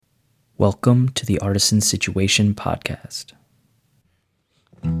Welcome to the Artisan Situation Podcast.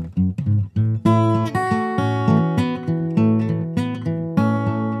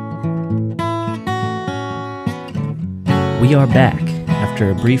 We are back after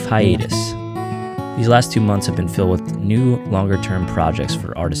a brief hiatus. These last 2 months have been filled with new, longer-term projects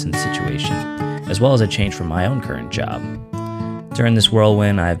for Artisan Situation, as well as a change from my own current job. During this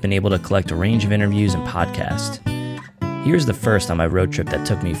whirlwind, I have been able to collect a range of interviews and podcasts. Here's the first on my road trip that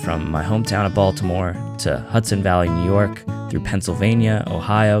took me from my hometown of Baltimore to Hudson Valley, New York, through Pennsylvania,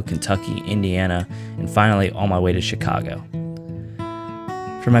 Ohio, Kentucky, Indiana, and finally all my way to Chicago.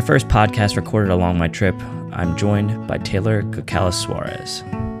 For my first podcast recorded along my trip, I'm joined by Taylor Cocalis Suarez.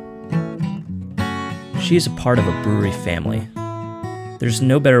 She is a part of a brewery family. There's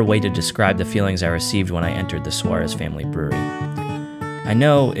no better way to describe the feelings I received when I entered the Suarez Family Brewery. I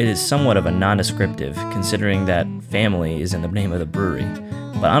know it is somewhat of a non-descriptive, considering that family is in the name of the brewery,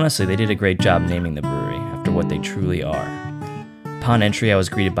 but honestly, they did a great job naming the brewery after what they truly are. Upon entry, I was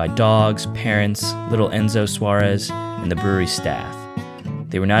greeted by dogs, parents, little Enzo Suarez, and the brewery staff.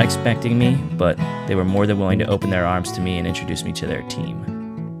 They were not expecting me, but they were more than willing to open their arms to me and introduce me to their team.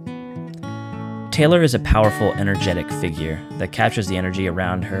 Taylor is a powerful, energetic figure that captures the energy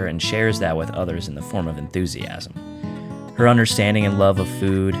around her and shares that with others in the form of enthusiasm. Her understanding and love of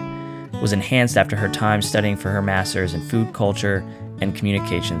food was enhanced after her time studying for her master's in food culture and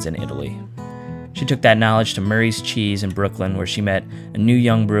communications in Italy. She took that knowledge to Murray's Cheese in Brooklyn, where she met a new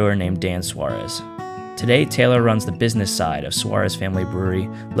young brewer named Dan Suarez. Today, Taylor runs the business side of Suarez Family Brewery,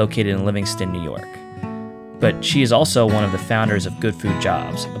 located in Livingston, New York. But she is also one of the founders of Good Food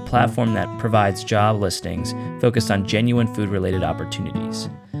Jobs, a platform that provides job listings focused on genuine food-related opportunities.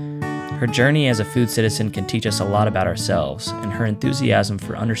 Her journey as a food citizen can teach us a lot about ourselves, and her enthusiasm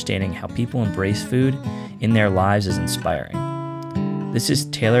for understanding how people embrace food in their lives is inspiring. This is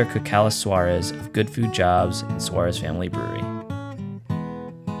Taylor Cocalis Suarez of Good Food Jobs and Suarez Family Brewery.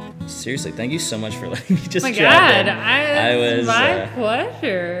 Seriously, thank you so much for letting me just drive in. It's my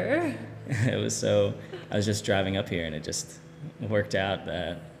pleasure. I was just driving up here, and it just worked out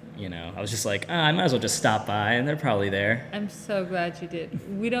that, I was just like, I might as well just stop by, and they're probably there. I'm so glad you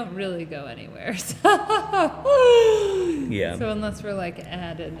did. We don't really go anywhere, so. Yeah. So unless we're like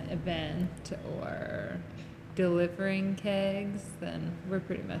at an event or delivering kegs, then we're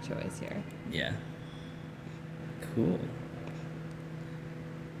pretty much always here. Yeah. Cool.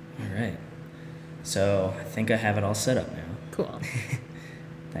 All right. So I think I have it all set up now. Cool.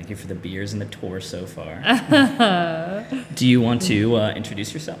 Thank you for the beers and the tour so far. Do you want to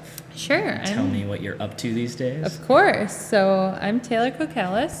introduce yourself? Sure. Tell me what you're up to these days. Of course. So I'm Taylor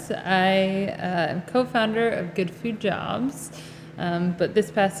Cocalis. I am co-founder of Good Food Jobs. But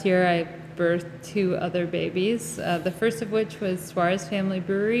this past year I birthed 2 other babies. The first of which was Suarez Family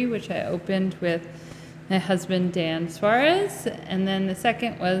Brewery, which I opened with my husband, Dan Suarez, and then the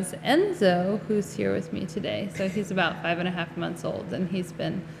second was Enzo, who's here with me today. So he's about 5.5 months old, and he's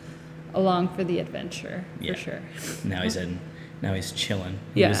been along for the adventure, for sure. Now he's chilling.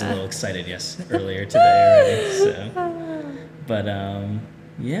 He Yeah. was a little excited, earlier today already. So, but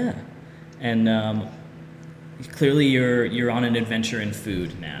yeah, and clearly you're on an adventure in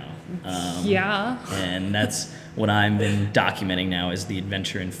food now. Yeah. And that's what I've been documenting now is the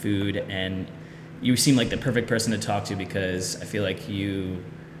adventure in food. And you seem like the perfect person to talk to because I feel like you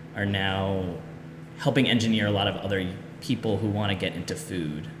are now helping engineer a lot of other people who want to get into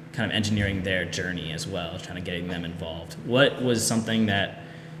food, kind of engineering their journey as well, trying to getting them involved. What was something that,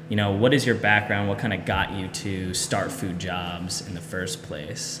 what is your background? What kind of got you to start Food Jobs in the first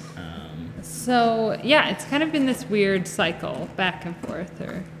place? So, yeah, it's kind of been this weird cycle, back and forth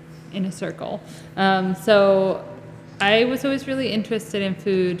or in a circle. So I was always really interested in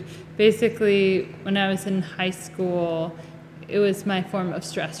food. Basically, when I was in high school, it was my form of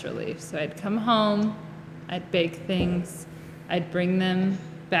stress relief. So I'd come home, I'd bake things, I'd bring them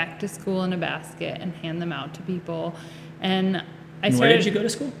back to school in a basket and hand them out to people. And where did you go to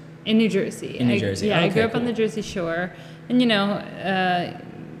school? In New Jersey. In New Jersey. Yeah, okay, I grew up cool. on the Jersey Shore. And,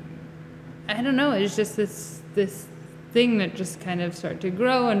 I don't know, it's just this thing that just kind of started to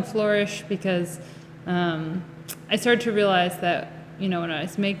grow and flourish because I started to realize that, when I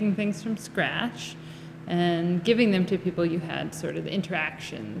was making things from scratch and giving them to people, you had sort of the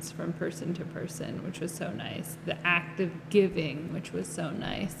interactions from person to person, which was so nice. The act of giving, which was so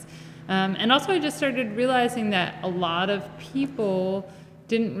nice. And also I just started realizing that a lot of people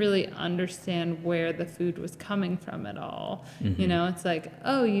didn't really understand where the food was coming from at all. You know, it's like,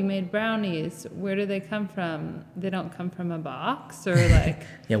 oh, you made brownies. Where do they come from? They don't come from a box, or like,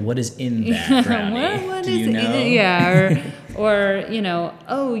 yeah, what is in that brownie? what Do is you know? in it? Yeah, or you know,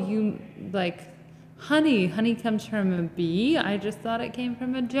 oh, you like honey. Honey comes from a bee. I just thought it came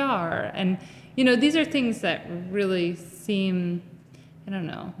from a jar. And you know, these are things that really seem, I don't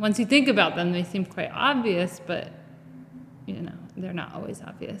know, once you think about them, they seem quite obvious, but you know, they're not always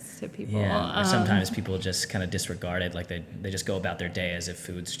obvious to people. Yeah, or sometimes people just kind of disregard it, like they just go about their day as if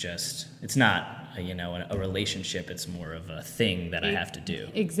food's just, it's not, you know, a relationship, it's more of a thing that I have to do.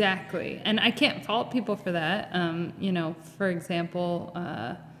 Exactly. And I can't fault people for that. You know, for example,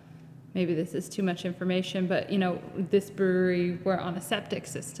 maybe this is too much information, but, you know, this brewery, we're on a septic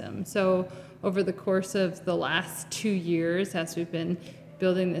system. So over the course of the last 2 years, as we've been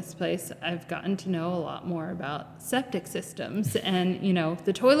building this place, I've gotten to know a lot more about septic systems. And, you know,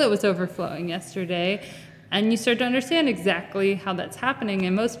 the toilet was overflowing yesterday, and you start to understand exactly how that's happening.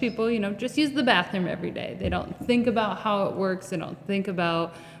 And most people, you know, just use the bathroom every day. They don't think about how it works. They don't think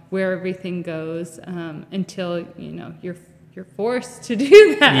about where everything goes until, you know, you're forced to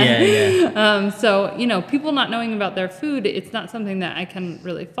do that. Yeah. So, you know, people not knowing about their food, it's not something that I can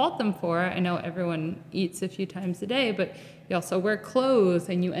really fault them for. I know everyone eats a few times a day, but you also wear clothes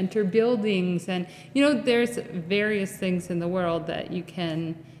and you enter buildings. And, you know, there's various things in the world that you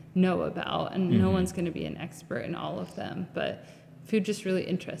can know about, and no one's going to be an expert in all of them. But food just really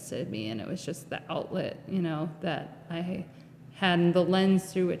interested me, and it was just the outlet, you know, that I had, the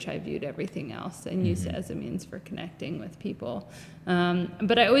lens through which I viewed everything else, and used it as a means for connecting with people.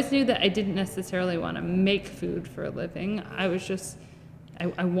 But I always knew that I didn't necessarily want to make food for a living. I was just,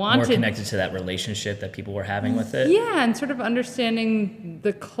 I wanted... More connected to that relationship that people were having with it? Yeah, and sort of understanding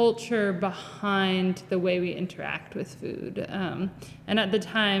the culture behind the way we interact with food. And at the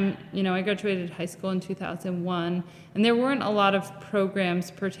time, you know, I graduated high school in 2001, and there weren't a lot of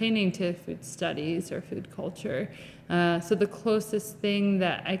programs pertaining to food studies or food culture. So the closest thing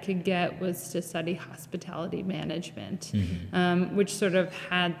that I could get was to study hospitality management, which sort of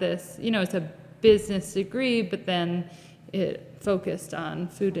had this, you know, it's a business degree, but then it focused on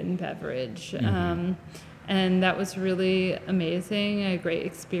food and beverage. And that was really amazing, a great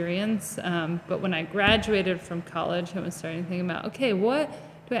experience. But when I graduated from college, I was starting to think about, okay, what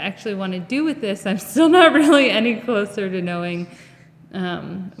do I actually want to do with this? I'm still not really any closer to knowing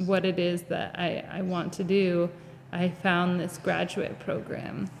what it is that I want to do. I found this graduate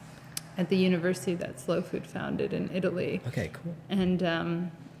program at the university that Slow Food founded in Italy. Okay, cool.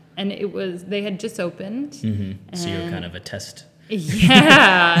 And it was, they had just opened. So you were kind of a test.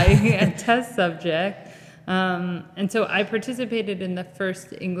 Yeah, a test subject. And so I participated in the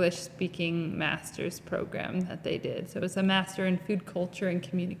first English-speaking master's program that they did. So it was a master in food culture and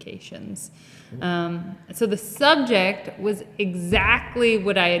communications. So the subject was exactly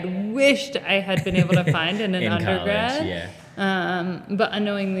what I had wished I had been able to find in an undergrad. College, yeah. But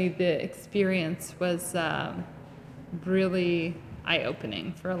unknowingly, the experience was really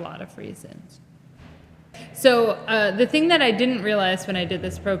eye-opening for a lot of reasons. So the thing that I didn't realize when I did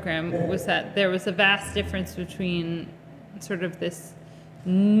this program was that there was a vast difference between sort of this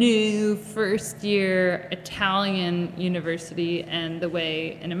new first-year Italian university and the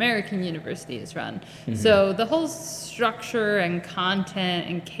way an American university is run. So the whole structure and content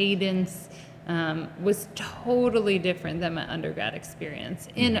and cadence was totally different than my undergrad experience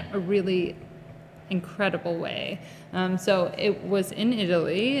in a really incredible way. So it was in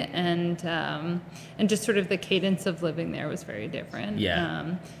Italy, and just sort of the cadence of living there was very different.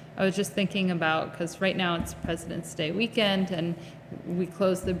 Yeah. I was just thinking about, because right now it's President's Day weekend, and we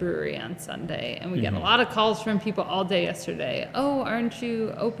closed the brewery on Sunday, and we get a lot of calls from people all day yesterday. Oh, aren't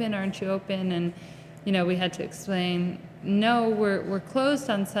you open? Aren't you open? And you know, we had to explain, no, we're closed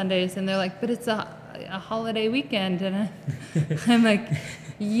on Sundays, and they're like, but it's a holiday weekend, and I'm like,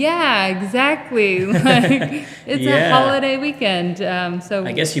 yeah, exactly. Like, it's a holiday weekend. So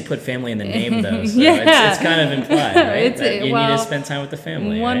I guess you put family in the name, though. So yeah. it's kind of implied, right? That you need to spend time with the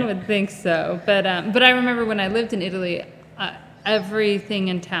family. One right? would think so, but I remember when I lived in Italy, everything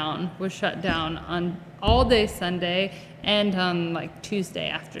in town was shut down on all day Sunday and on like Tuesday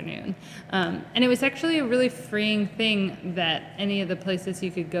afternoon. And it was actually a really freeing thing that any of the places you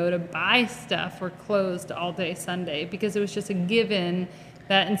could go to buy stuff were closed all day Sunday, because it was just a given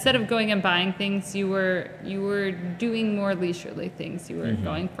that instead of going and buying things, you were doing more leisurely things. You were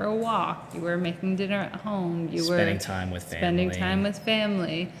going for a walk. You were making dinner at home. You spending were time with family. Spending time with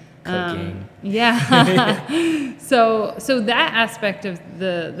family. cooking. Yeah. so that aspect of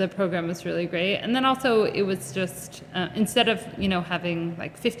the program was really great. And then also it was just, instead of, having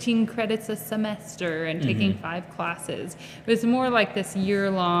like 15 credits a semester and taking 5 classes, it was more like this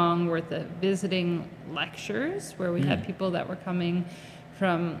year-long worth of visiting lectures where we had people that were coming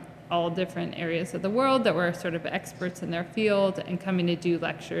from all different areas of the world that were sort of experts in their field and coming to do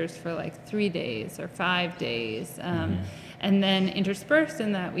lectures for like 3 days or 5 days. And then interspersed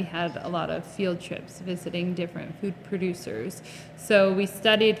in that, we had a lot of field trips visiting different food producers. So we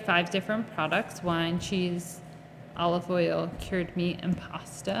studied 5 different products: wine, cheese, olive oil, cured meat, and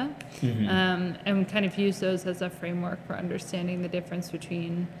pasta. And kind of used those as a framework for understanding the difference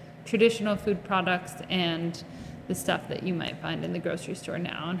between traditional food products and the stuff that you might find in the grocery store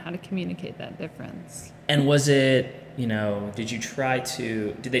now, and how to communicate that difference. And was it, did they try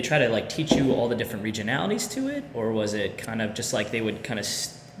to like teach you all the different regionalities to it? Or was it kind of just like they would kind of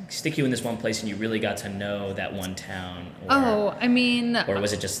stick you in this one place and you really got to know that one town? Or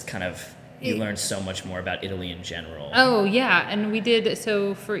was it just kind of, you learned so much more about Italy in general? Oh, yeah. And we did,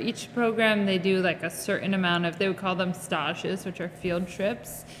 so for each program, they do like a certain amount of, they would call them stages, which are field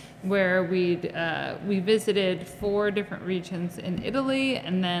trips, where we visited 4 different regions in Italy,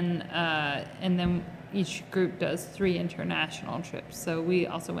 and then each group does 3 international trips. So we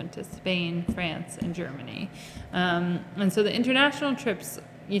also went to Spain, France, and Germany. And so the international trips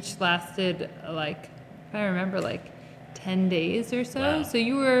each lasted like, if I remember, like 10 days or so. Wow. So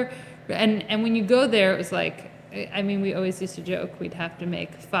you were, and when you go there, it was like, we always used to joke we'd have to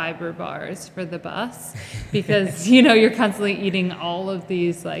make fiber bars for the bus because, you're constantly eating all of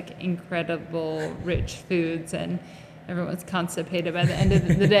these like incredible rich foods, and everyone's constipated by the end of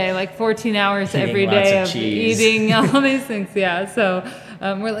the day, like 14 hours every day of eating all these things. Yeah. So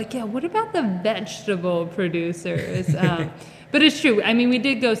we're like, yeah, what about the vegetable producers? But it's true. We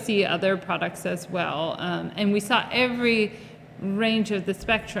did go see other products as well. And we saw every range of the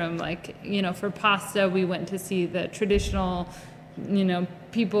spectrum. Like, for pasta, we went to see the traditional,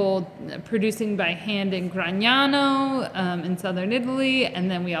 people producing by hand in Gragnano in southern Italy, and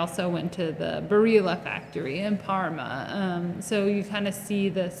then we also went to the Barilla factory in Parma. So you kind of see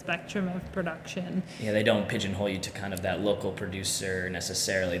the spectrum of production. Yeah, they don't pigeonhole you to kind of that local producer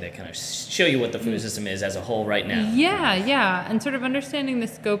necessarily. They kind of show you what the food system is as a whole right now. Yeah, and sort of understanding the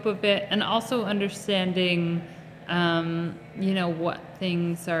scope of it, and also understanding what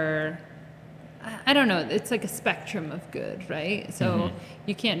things are, I don't know, it's like a spectrum of good, right? So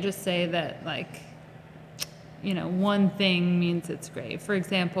you can't just say that like, one thing means it's great. For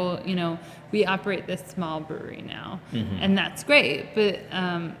example, we operate this small brewery now, and that's great, but,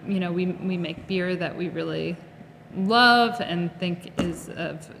 we make beer that we really love and think is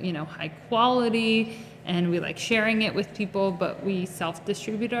of, high quality, and we like sharing it with people, but we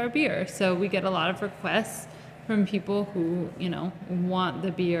self-distribute our beer. So we get a lot of requests from people who, want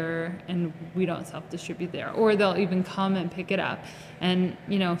the beer and we don't self-distribute there, or they'll even come and pick it up. And,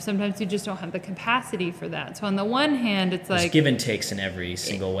 sometimes you just don't have the capacity for that. So on the one hand, it's like... There's give and takes in every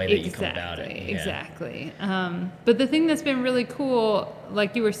single way that you come about it. Yeah. Exactly. But the thing that's been really cool,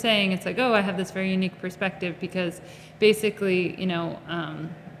 like you were saying, it's like, oh, I have this very unique perspective because basically,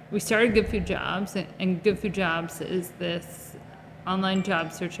 we started Good Food Jobs, and Good Food Jobs is this online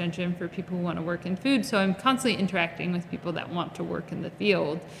job search engine for people who want to work in food. So I'm constantly interacting with people that want to work in the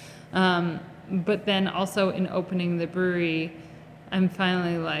field. But then also in opening the brewery, I'm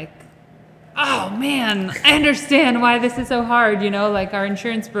finally like, oh man, I understand why this is so hard. Like our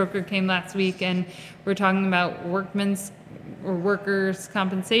insurance broker came last week and we're talking about workers'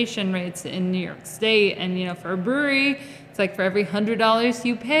 compensation rates in New York State. And, for a brewery, it's like for every $100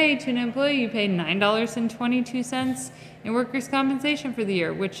 you pay to an employee, you pay $9.22 in workers' compensation for the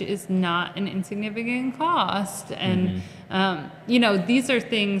year, which is not an insignificant cost. And, these are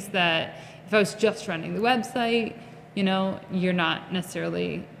things that if I was just running the website, you're not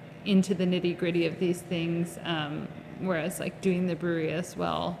necessarily into the nitty-gritty of these things, whereas like doing the brewery as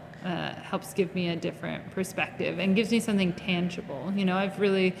well helps give me a different perspective and gives me something tangible. I've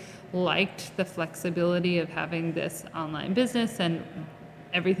really liked the flexibility of having this online business and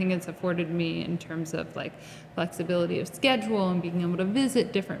everything it's afforded me in terms of like flexibility of schedule and being able to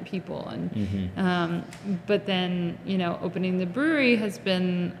visit different people. And but then, opening the brewery has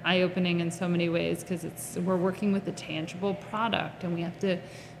been eye-opening in so many ways because we're working with a tangible product and we have to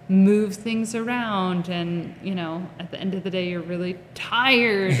move things around, and at the end of the day you're really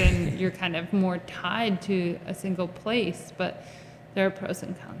tired and you're kind of more tied to a single place, but there are pros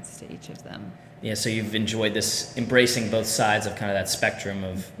and cons to each of them. Yeah, so you've enjoyed this, embracing both sides of kind of that spectrum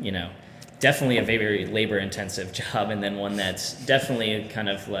of, definitely a very labor-intensive job, and then one that's definitely kind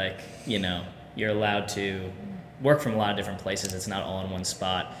of like, you're allowed to work from a lot of different places. It's not all in one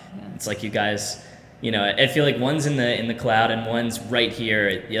spot. Yeah. It's like you guys, I feel like one's in the cloud and one's right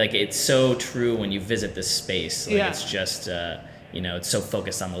here. Like, it's so true when you visit this space. Like, it's just, it's so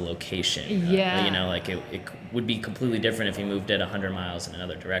focused on the location. Yeah. Like it would be completely different if you moved it 100 miles in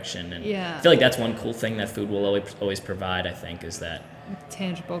another direction. And yeah. I feel like that's one cool thing that food will always provide, I think, is that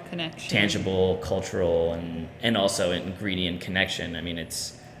tangible connection. Tangible, cultural, and also ingredient connection. I mean,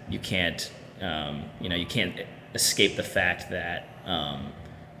 you can't escape the fact that,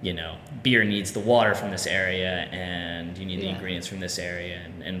 beer needs the water from this area, and you need the ingredients from this area,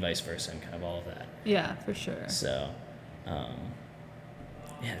 and vice versa, and kind of all of that. Yeah, for sure. So,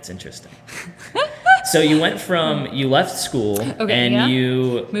 it's interesting. So you left school, and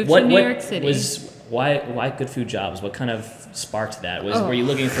you moved to New York City. Why Good Food Jobs? What kind of sparked that? Were you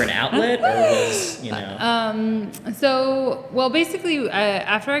looking for an outlet, or was basically,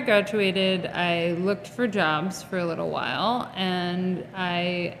 after I graduated, I looked for jobs for a little while, and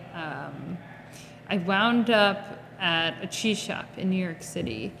I wound up at a cheese shop in New York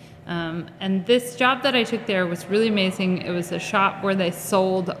City. And this job that I took there was really amazing. It was a shop where they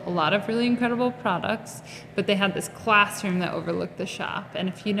sold a lot of really incredible products, but they had this classroom that overlooked the shop. And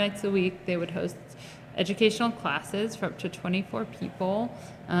a few nights a week, they would host educational classes for up to 24 people.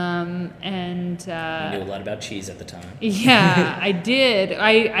 You knew a lot about cheese at the time. Yeah, I did.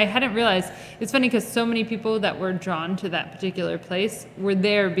 I hadn't realized. It's funny because so many people that were drawn to that particular place were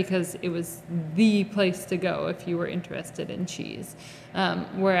there because it was the place to go if you were interested in cheese.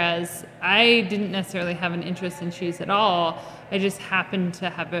 Whereas I didn't necessarily have an interest in cheese at all. I just happened to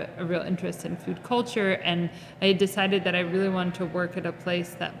have a real interest in food culture, and I decided that I really wanted to work at a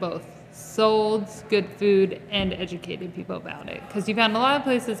place that both sold good food and educated people about it. Because you found a lot of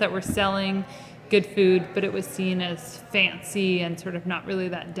places that were selling good food, but it was seen as fancy and sort of not really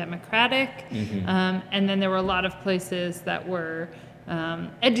that democratic. Mm-hmm. And then there were a lot of places that were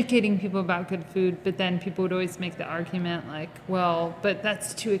educating people about good food, but then people would always make the argument like, well, but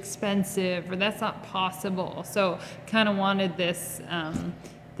that's too expensive, or that's not possible. So kind of wanted this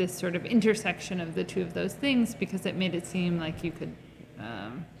sort of intersection of the two of those things, because it made it seem like you could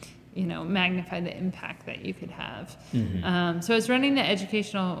magnify the impact that you could have. Mm-hmm. So I was running the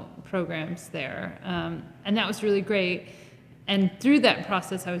educational programs there, and that was really great. And through that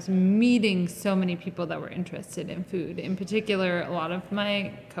process, I was meeting so many people that were interested in food. In particular, a lot of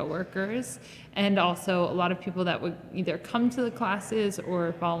my coworkers, and also a lot of people that would either come to the classes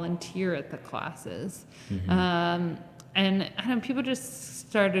or volunteer at the classes. Mm-hmm. And I don't know, people just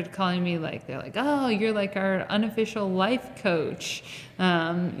started calling me they're like, oh, you're like our unofficial life coach.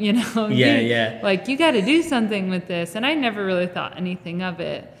 Like, you got to do something with this. And I never really thought anything of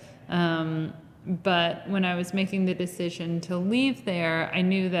it. But when I was making the decision to leave there, I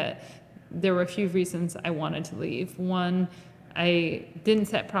knew that there were a few reasons I wanted to leave. One, I didn't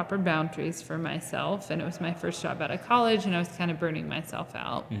set proper boundaries for myself, and it was my first job out of college, and I was kind of burning myself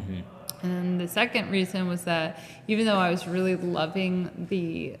out. Mm-hmm. And the second reason was that even though I was really loving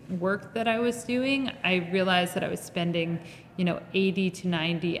the work that I was doing, I realized that I was spending, 80 to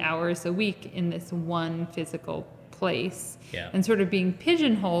 90 hours a week in this one physical place, and sort of being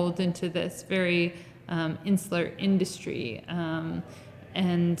pigeonholed into this very insular industry.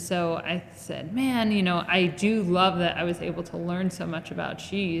 And so I said, man, I do love that I was able to learn so much about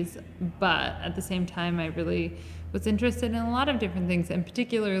cheese, but at the same time, I really was interested in a lot of different things, and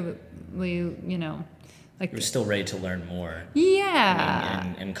particularly, like... You're still ready to learn more.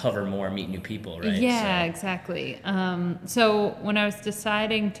 Yeah. And cover more, meet new people, right? Yeah, exactly. So when I was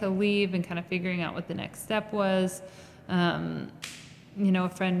deciding to leave and kind of figuring out what the next step was, a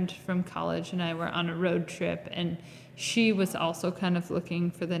friend from college and I were on a road trip, and she was also kind of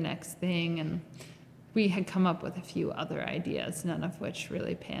looking for the next thing, and we had come up with a few other ideas, none of which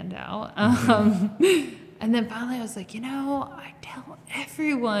really panned out. And then finally I was like, I tell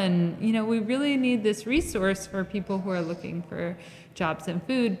everyone, we really need this resource for people who are looking for jobs in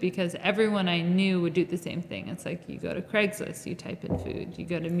food, because everyone I knew would do the same thing. It's like, you go to Craigslist, you type in food. You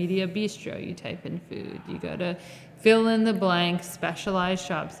go to Media Bistro, you type in food. You go to fill in the blank specialized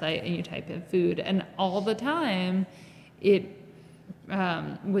job site, and you type in food. And all the time, it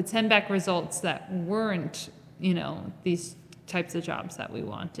would send back results that weren't, these types of jobs that we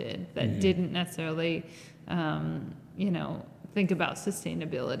wanted, that mm-hmm. didn't necessarily, think about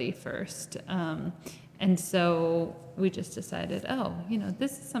sustainability first. And so we just decided,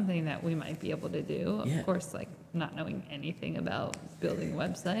 this is something that we might be able to do. Yeah. Of course, not knowing anything about building a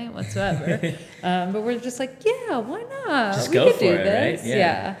website whatsoever. But we're just like, yeah, why not? Just go for it, right?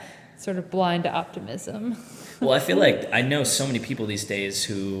 Yeah. sort of blind optimism. Well, I feel like I know so many people these days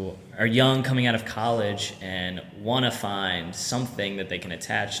who are young, coming out of college, and want to find something that they can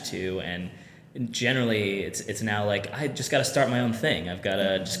attach to. And generally, it's now like, I just got to start my own thing. I've got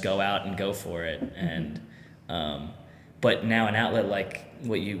to just go out and go for it. And but now an outlet like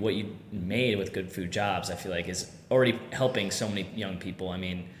what you made with Good Food Jobs, I feel like is already helping so many young people. I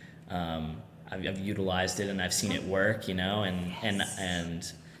mean, I've utilized it and I've seen it work,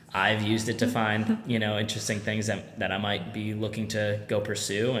 and I've used it to find, interesting things that I might be looking to go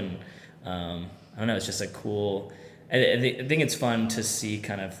pursue. And I don't know, it's just a cool, I think it's fun to see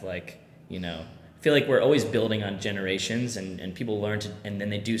kind of like, I feel like we're always building on generations, and people learn and then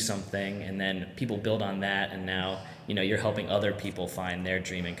they do something, and then people build on that, and now, you're helping other people find their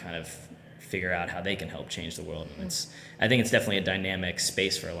dream and kind of figure out how they can help change the world. And I think it's definitely a dynamic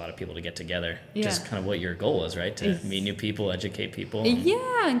space for a lot of people to get together, which is kind of what your goal is, right? To meet new people, educate people.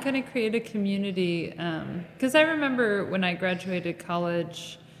 And kind of create a community. Because I remember when I graduated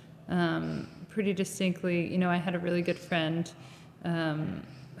college, pretty distinctly, I had a really good friend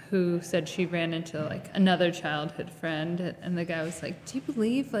who said she ran into like another childhood friend, and the guy was like, do you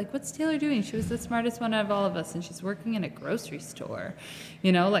believe, like, what's Taylor doing? She was the smartest one out of all of us, and she's working in a grocery store,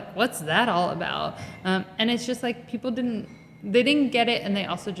 like, what's that all about? And it's just like people didn't get it, and they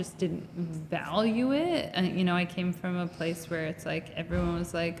also just didn't value it. And I came from a place where it's like everyone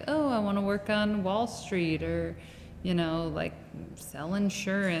was like, oh, I want to work on Wall Street, or like sell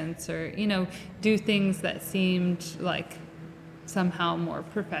insurance, or do things that seemed like somehow more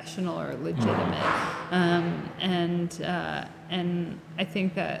professional or legitimate. And I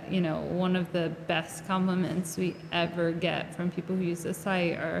think that, one of the best compliments we ever get from people who use the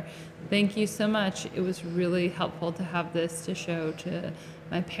site are, thank you so much. It was really helpful to have this to show to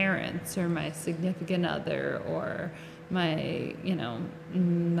my parents or my significant other or my,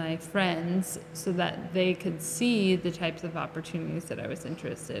 my friends, so that they could see the types of opportunities that I was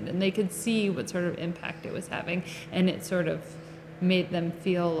interested in, and they could see what sort of impact it was having. And it sort of made them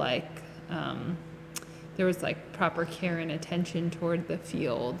feel like there was like proper care and attention toward the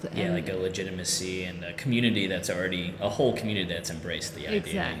field. And like a legitimacy and a community that's already, a whole community that's embraced the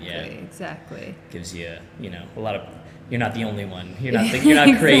idea. Exactly. Gives you, a lot of, you're not the only one. You're not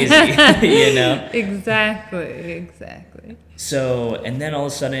crazy, Exactly. So, and then all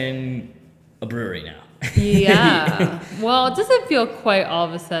of a sudden, a brewery now. Yeah. Well, it doesn't feel quite all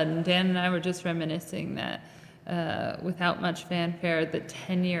of a sudden. Dan and I were just reminiscing that without much fanfare, the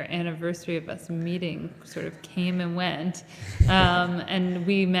 10-year anniversary of us meeting sort of came and went. And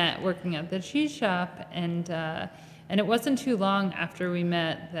we met working at the cheese shop, and it wasn't too long after we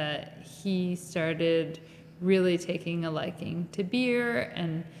met that he started really taking a liking to beer,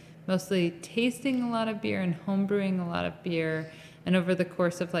 and mostly tasting a lot of beer and homebrewing a lot of beer. And over the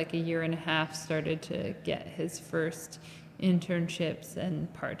course of like a year and a half, started to get his first internships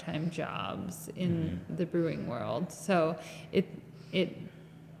and part-time jobs in the brewing world. So it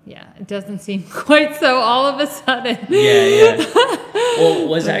doesn't seem quite so all of a sudden. Well,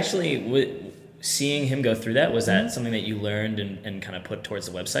 was actually seeing him go through that, was that something that you learned and kind of put towards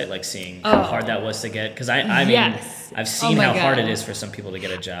the website, like seeing how hard that was to get? Because I mean, I've seen how hard it is for some people to get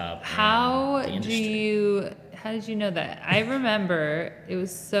a job. How did you know that? I remember it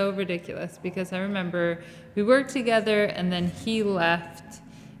was so ridiculous, because I remember we worked together, and then he left,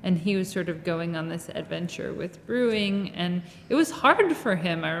 and he was sort of going on this adventure with brewing, and it was hard for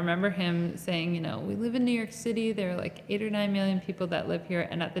him. I remember him saying, we live in New York City, there are like 8 or 9 million people that live here,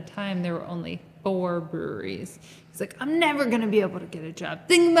 and at the time there were only 4 breweries. He's like, I'm never going to be able to get a job.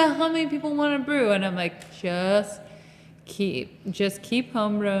 Think about how many people want to brew. And I'm like, just keep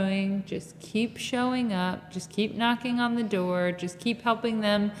homebrewing, just keep showing up, just keep knocking on the door, just keep helping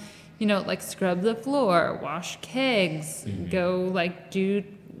them, like scrub the floor, wash kegs, go like do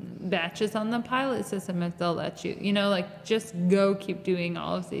batches on the pilot system if they'll let you, like just go keep doing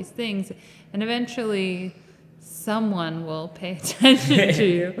all of these things, and eventually someone will pay attention to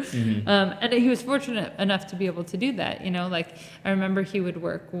you. And he was fortunate enough to be able to do that. Like I remember he would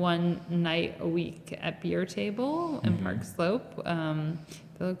work one night a week at Beer Table in Park Slope, the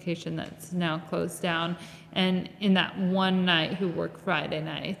location that's now closed down. And in that one night, he would work Friday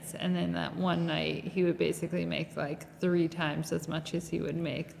nights, and then that one night he would basically make like 3 times as much as he would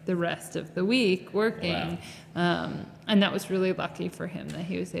make the rest of the week working. Wow. And that was really lucky for him that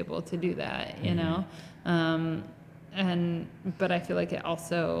he was able to do that, but I feel like it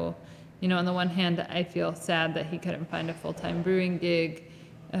also, on the one hand, I feel sad that he couldn't find a full-time brewing gig,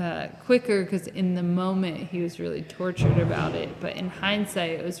 quicker, because in the moment he was really tortured about it. But in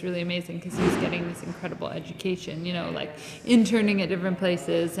hindsight, it was really amazing because he was getting this incredible education, like interning at different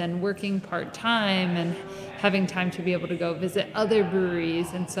places and working part-time and having time to be able to go visit other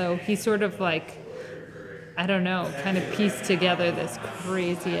breweries. And so he sort of I don't know, kind of pieced together this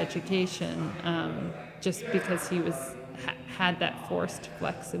crazy education just because he had that forced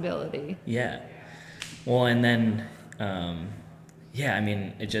flexibility. Yeah. Well, and then, I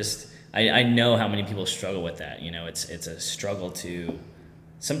mean, I know how many people struggle with that. It's a struggle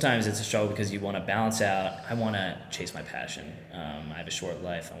sometimes it's a struggle because you want to balance out, I want to chase my passion. I have a short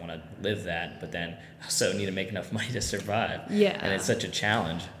life. I want to live that, but then I also need to make enough money to survive. Yeah. And it's such a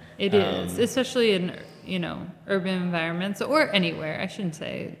challenge. It is, especially in, urban environments or anywhere. I shouldn't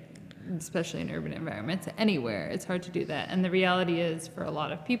say especially in urban environments, anywhere. It's hard to do that. And the reality is, for a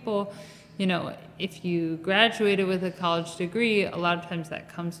lot of people, if you graduated with a college degree, a lot of times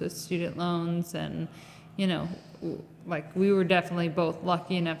that comes with student loans. And, we were definitely both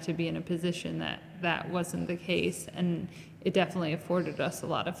lucky enough to be in a position that wasn't the case. And it definitely afforded us a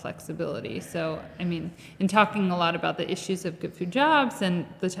lot of flexibility. So, I mean, in talking a lot about the issues of good food jobs and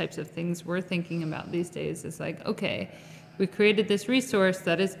the types of things we're thinking about these days, is okay, we created this resource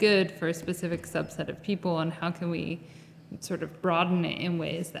that is good for a specific subset of people, and how can we sort of broaden it in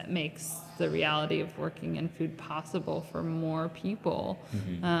ways that makes the reality of working in food possible for more people.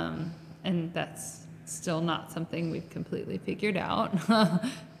 Mm-hmm. And that's still not something we've completely figured out.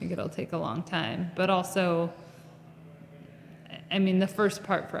 I think it'll take a long time. But also, I mean, the first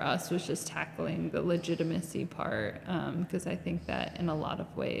part for us was just tackling the legitimacy part, because I think that in a lot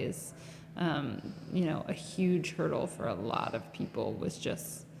of ways, a huge hurdle for a lot of people was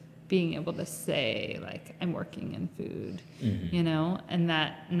just being able to say, I'm working in food, mm-hmm. And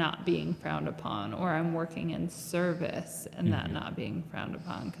that not being frowned upon, or I'm working in service and mm-hmm. that not being frowned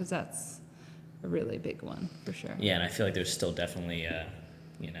upon, because that's a really big one for sure. Yeah, and I feel like there's still definitely a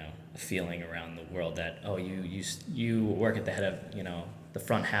feeling around the world that, you work at the head of, the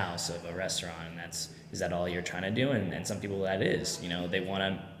front house of a restaurant, and is that all you're trying to do? And some people that is, they want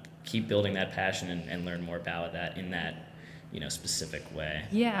to keep building that passion and learn more about that in that, specific way.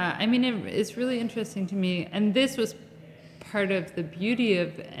 Yeah, I mean, it's really interesting to me, and this was part of the beauty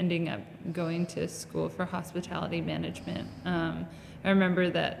of ending up going to school for hospitality management. I remember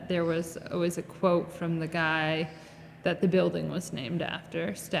that there was always a quote from the guy that the building was named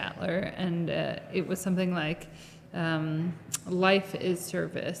after, Statler, and it was something like, life is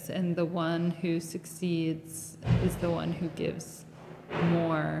service, and the one who succeeds is the one who gives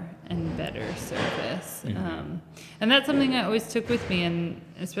more and better service. Mm-hmm. And that's something I always took with me, and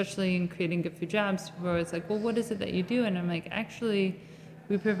especially in creating Good Food Jobs, people are always like, well, what is it that you do? And I'm like, actually,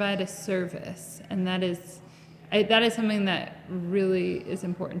 we provide a service, and that is something that really is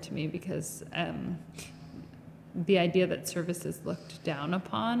important to me, because the idea that service is looked down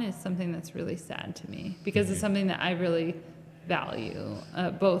upon is something that's really sad to me, because mm-hmm. it's something that I really value,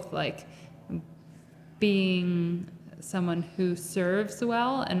 both being someone who serves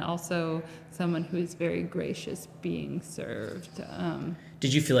well and also someone who is very gracious being served.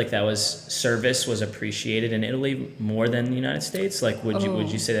 Did you feel like service was appreciated in Italy more than the United States? Would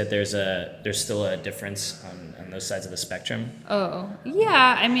you say that there's still a difference on those sides of the spectrum? Oh,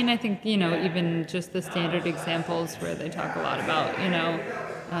 yeah. I mean, I think, even just the standard examples where they talk a lot about,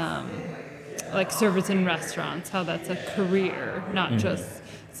 service in restaurants, how that's a career, not mm-hmm. just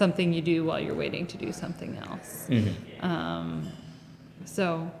something you do while you're waiting to do something else. Mm-hmm.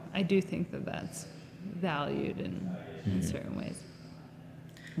 So I do think that that's valued in certain ways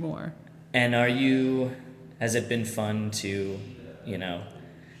more. And has it been fun to,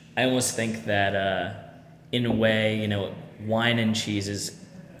 I almost think that in a way, wine and cheese is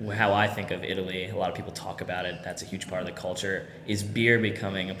how I think of Italy. A lot of people talk about it. That's a huge part of the culture. Is beer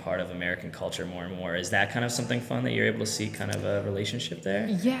becoming a part of American culture more and more? Is that kind of something fun that you're able to see kind of a relationship there?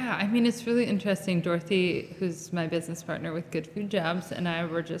 Yeah, I mean, it's really interesting. Dorothy, who's my business partner with Good Food Jobs, and I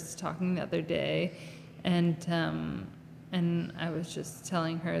were just talking the other day, and I was just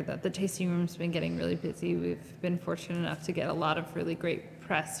telling her that the tasting room's been getting really busy. We've been fortunate enough to get a lot of really great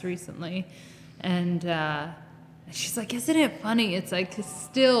press recently, and she's like, isn't it funny? It's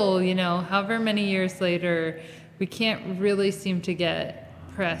still, however many years later, we can't really seem to get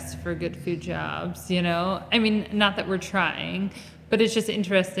press for Good Food Jobs, I mean, not that we're trying, but it's just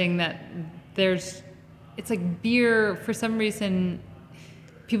interesting that it's like beer, for some reason,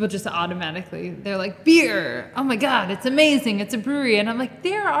 people just automatically, they're like, beer, oh my God, it's amazing, it's a brewery. And I'm like,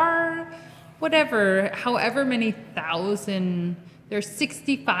 there are however many thousand there's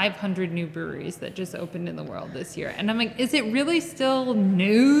 6,500 new breweries that just opened in the world this year. And I'm like, is it really still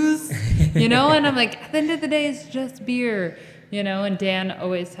news? You know? And I'm like, at the end of the day, it's just beer. You know? And Dan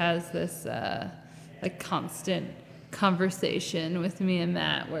always has this like constant conversation with me and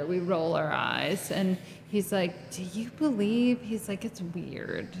Matt where we roll our eyes. And he's like, do you believe? He's like, it's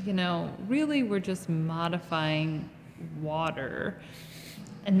weird. You know, really, we're just modifying water.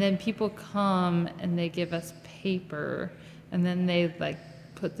 And then people come and they give us paper, and then they like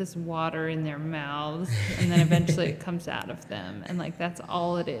put this water in their mouths, and then eventually it comes out of them, and like that's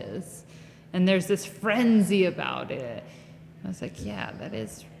all it is. And there's this frenzy about it. I was like, yeah, that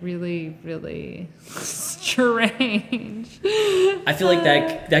is really, really strange. I feel like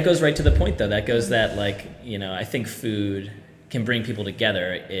that goes right to the point, though. That goes that, like, you know, I think food can bring people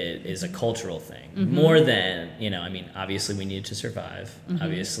together. It is a cultural thing. More than, you know, I mean, obviously we need to survive.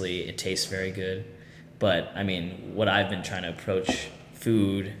 Obviously it tastes very good. But, I mean, what I've been trying to approach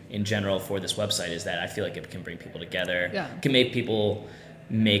food in general for this website is that I feel like it can bring people together. Yeah. It can make people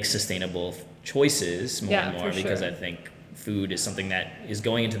make sustainable choices more and more, because I think food is something that is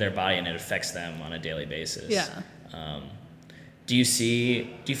going into their body and it affects them on a daily basis. Yeah. Do you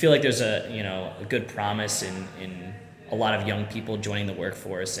feel like there's a good promise in a lot of young people joining the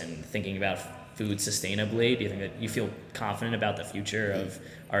workforce and thinking about food sustainably? Do you think that you feel confident about the future of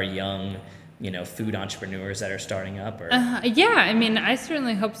our young, food entrepreneurs that are starting up? Or yeah, I mean, I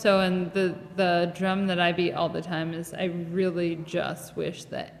certainly hope so. And the drum that I beat all the time is I really just wish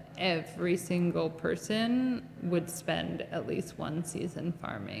that every single person would spend at least one season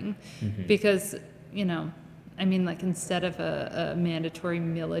farming, because, I mean, like, instead of a mandatory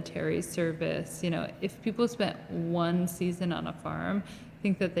military service, if people spent one season on a farm, I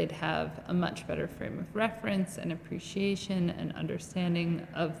think that they'd have a much better frame of reference and appreciation and understanding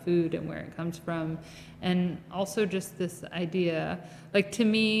of food and where it comes from. And also just this idea, like, to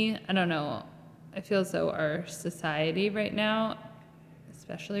me, I don't know, I feel as though our society right now,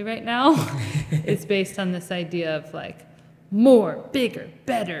 especially right now, is based on this idea of, like, more, bigger,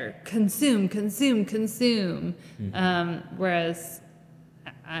 better, consume. Whereas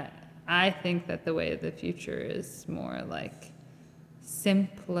I think that the way of the future is more like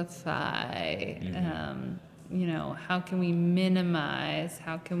simplify. How can we minimize?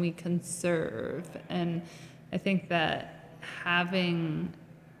 How can we conserve? And I think that having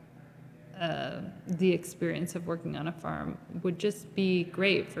the experience of working on a farm would just be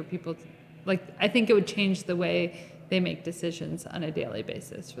great for people. I think it would change the way they make decisions on a daily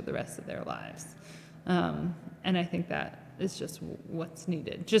basis for the rest of their lives. And I think that is just what's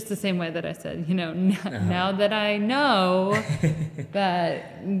needed. Just the same way that I said, now that I know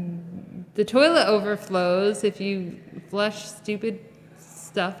that the toilet overflows if you flush stupid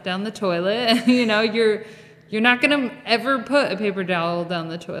stuff down the toilet, you're not going to ever put a paper towel down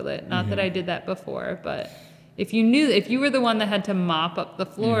the toilet. Not that I did that before, but if you were the one that had to mop up the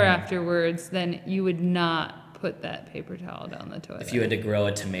floor afterwards, then you would not put that paper towel down the toilet. If you had to grow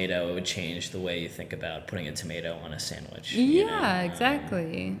a tomato, it would change the way you think about putting a tomato on a sandwich. Yeah,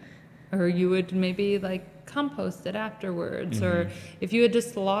 exactly. Or you would maybe compost it afterwards. Or if you had to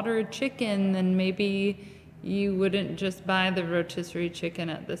slaughter a chicken, then maybe you wouldn't just buy the rotisserie chicken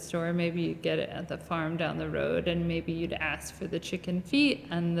at the store. Maybe you'd get it at the farm down the road, and maybe you'd ask for the chicken feet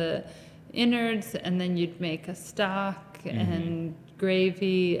and the innards, and then you'd make a stock and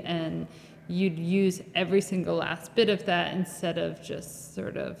gravy, and you'd use every single last bit of that instead of just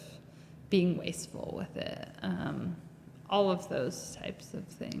sort of being wasteful with it. All of those types of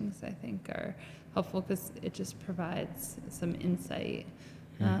things, I think, are helpful because it just provides some insight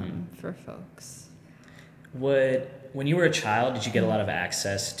for folks. When you were a child, did you get a lot of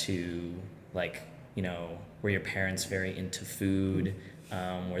access to, were your parents very into food?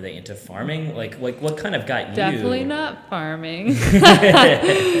 Were they into farming? What kind of got you? Definitely not farming.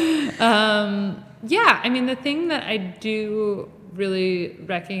 Yeah, I mean, the thing that I do really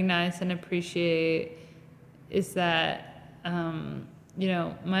recognize and appreciate is that,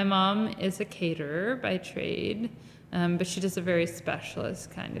 my mom is a caterer by trade, but she does a very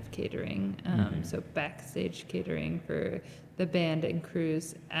specialist kind of catering. So backstage catering for the band and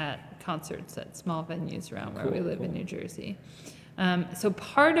crews at concerts at small venues around where we live in New Jersey. So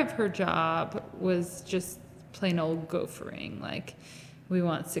part of her job was just plain old gophering. We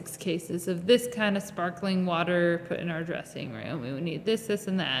want 6 cases of this kind of sparkling water put in our dressing room. We would need this,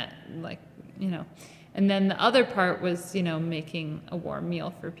 and that, And then the other part was, making a warm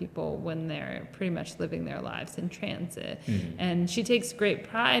meal for people when they're pretty much living their lives in transit. And she takes great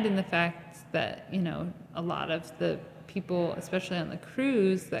pride in the fact that, a lot of the people, especially on the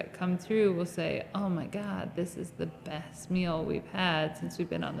cruise that come through, will say, oh my God, this is the best meal we've had since we've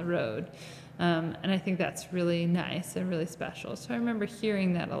been on the road. And I think that's really nice and really special. So I remember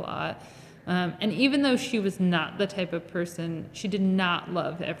hearing that a lot. And even though she was not the type of person, she did not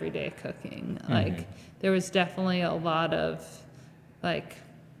love everyday cooking. Like, there was definitely a lot of, like,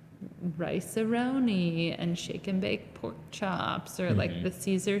 rice-a-roni and shake and bake pork chops, or like the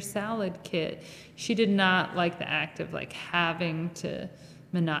Caesar salad kit. She did not like the act of like having to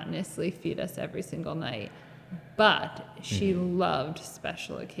monotonously feed us every single night, but she loved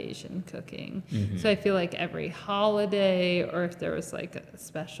special occasion cooking. So I feel like every holiday, or if there was like a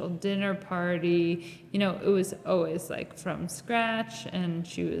special dinner party, you know, it was always like from scratch, and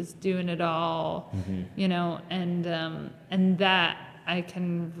she was doing it all, you know, and that I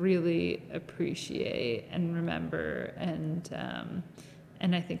can really appreciate and remember, and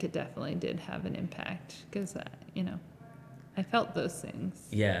I think it definitely did have an impact, because you know, I felt those things.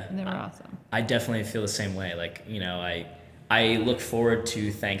 Yeah, and they were awesome. I definitely feel the same way. Like, you know, I look forward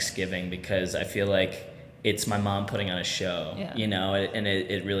to Thanksgiving because I feel like it's my mom putting on a show. Yeah. You know, and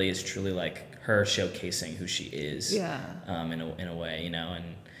it really is truly like her showcasing who she is. Yeah. In a way, you know,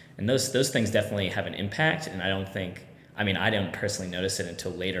 and those things definitely have an impact, and I don't personally notice it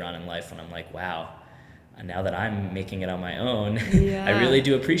until later on in life when I'm like, wow, now that I'm making it on my own, I really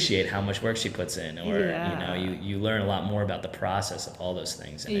do appreciate how much work she puts in, or, you know, you learn a lot more about the process of all those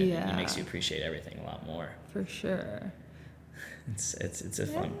things, and it makes you appreciate everything a lot more. For sure. It's a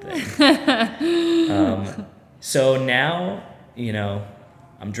fun thing. So now, you know,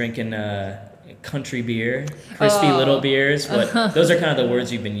 I'm drinking country beer, crispy little beers. But those are kind of the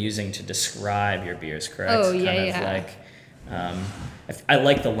words you've been using to describe your beers, correct? Oh, yeah, kind of yeah. like, I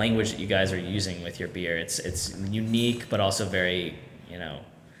like the language that you guys are using with your beer. It's unique, but also very, you know,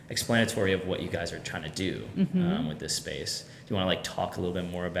 explanatory of what you guys are trying to do with this space. Do you want to like talk a little bit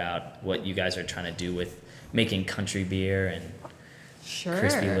more about what you guys are trying to do with making country beer and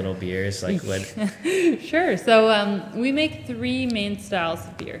crispy little beers? Like what? Sure. So we make 3 main styles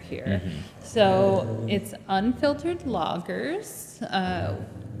of beer here. So it's unfiltered lagers,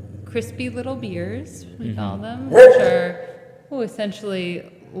 crispy little beers, we call them, which are essentially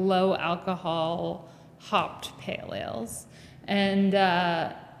low alcohol hopped pale ales, and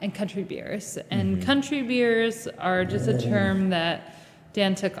country beers. And country beers are just a term that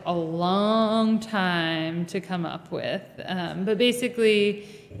Dan took a long time to come up with. But basically,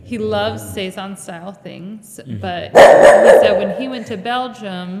 he loves Saison style things. But he said when he went to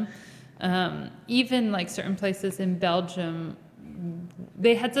Belgium, even like certain places in Belgium,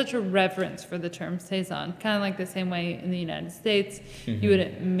 they had such a reverence for the term Saison, kind of like the same way in the United States, you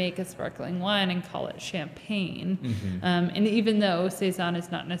would make a sparkling wine and call it champagne. And even though Saison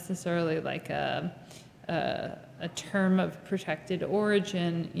is not necessarily like a term of protected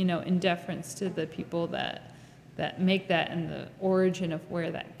origin, you know, in deference to the people that make that and the origin of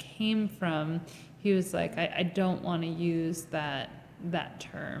where that came from, he was like, I don't want to use that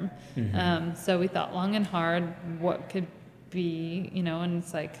term. So we thought long and hard what could be, you know, and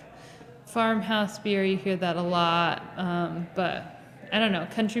it's like farmhouse beer, you hear that a lot, but I don't know,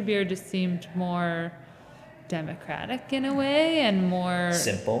 country beer just seemed more democratic in a way, and more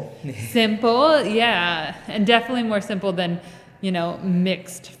simple, yeah, and definitely more simple than, you know,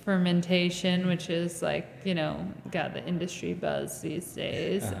 mixed fermentation, which is like, you know, got the industry buzz these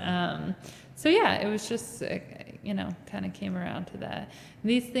days. So yeah, it was just, you know, kind of came around to that.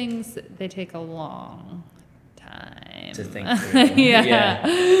 These things, they take a long time to think through. Yeah.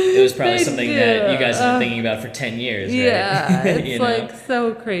 It was probably something that you guys have been thinking about for 10 years, right? Yeah, it's you like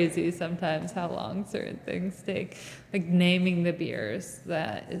so crazy sometimes how long certain things take. Like naming the beers,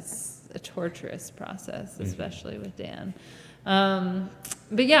 that is a torturous process, especially with Dan.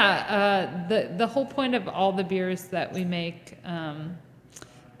 But yeah, the whole point of all the beers that we make,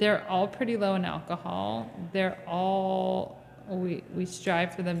 they're all pretty low in alcohol. They're all, we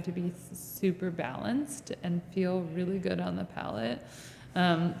strive for them to be super balanced and feel really good on the palate.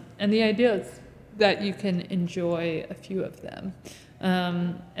 And the idea is that you can enjoy a few of them.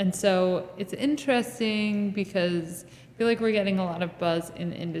 And so it's interesting because I feel like we're getting a lot of buzz in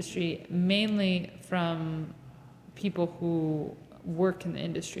the industry, mainly from people who work in the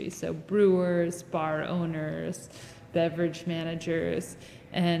industry. So brewers, bar owners, beverage managers.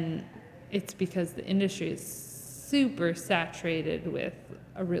 And it's because the industry is super saturated with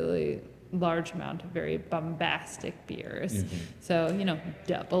a really large amount of very bombastic beers. So, you know,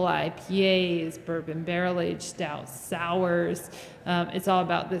 double IPAs, bourbon barrel-aged stouts, sours. It's all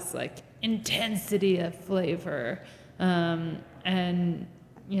about this like intensity of flavor. And,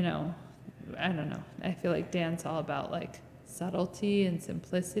 you know, I don't know, I feel like Dan's all about like subtlety and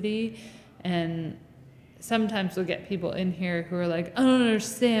simplicity, and sometimes we'll get people in here who are like, I don't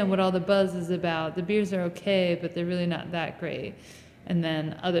understand what all the buzz is about. The beers are okay, but they're really not that great. And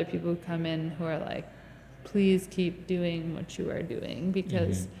then other people who come in who are like, please keep doing what you are doing,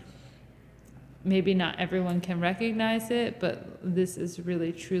 because maybe not everyone can recognize it, but this is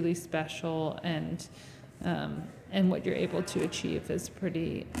really truly special, and what you're able to achieve is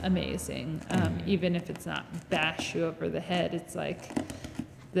pretty amazing. Even if it's not bash you over the head, it's like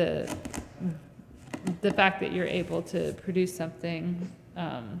the fact that you're able to produce something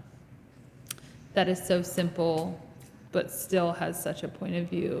that is so simple but still has such a point of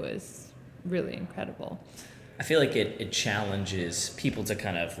view is really incredible. I feel like it challenges people to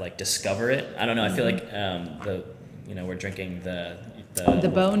kind of like discover it. I don't know. I feel like we're drinking the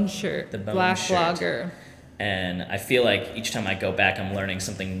Bone Shirt, the Bone Black Shirt. Lager. And I feel like each time I go back, I'm learning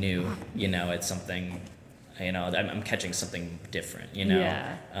something new. It's something, I'm catching something different,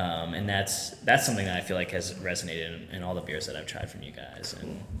 Yeah. And that's something that I feel like has resonated in all the beers that I've tried from you guys.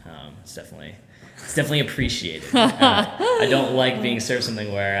 And it's definitely appreciated. I don't like being served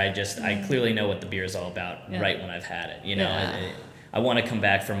something where I clearly know what the beer is all about right when I've had it. I want to come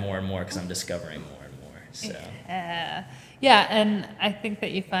back for more and more because I'm discovering more and more. So. Yeah, and I think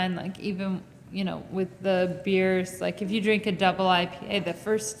that you find like even, with the beers, like if you drink a double IPA, the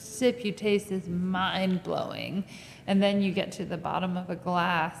first sip you taste is mind-blowing. And then you get to the bottom of a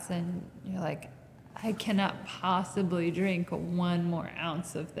glass and you're like, I cannot possibly drink 1 more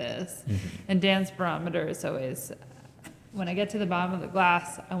ounce of this. And Dan's barometer is always, when I get to the bottom of the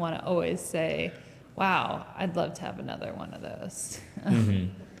glass, I want to always say, wow, I'd love to have another one of those.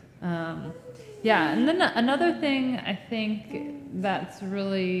 And then another thing I think that's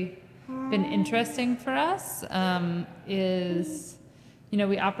really been interesting for us is,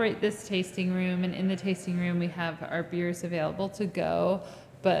 we operate this tasting room, and in the tasting room we have our beers available to go,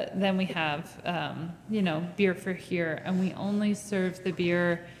 but then we have, beer for here, and we only serve the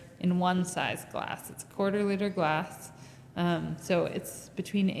beer in one size glass. It's a 1/4 liter glass, so it's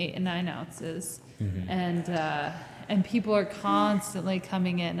between 8 and 9 ounces, and people are constantly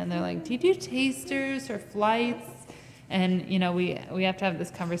coming in, and they're like, do you do tasters or flights? And, we have to have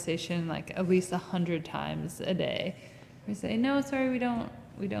this conversation like at least 100 times a day. We say, no, sorry, we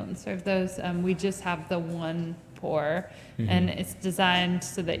don't serve those. We just have the one pour, and it's designed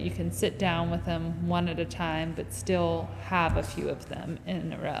so that you can sit down with them one at a time, but still have a few of them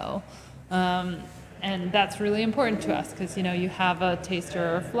in a row. And that's really important to us because, you have a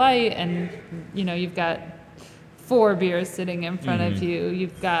taster or a flight, and, you've got 4 beers sitting in front of you.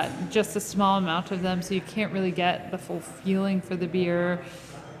 You've got just a small amount of them, so you can't really get the full feeling for the beer.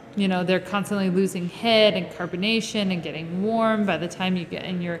 They're constantly losing head and carbonation and getting warm by the time you get,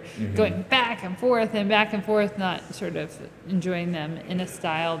 and you're going back and forth, not sort of enjoying them in a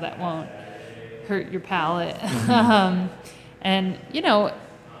style that won't hurt your palate. And,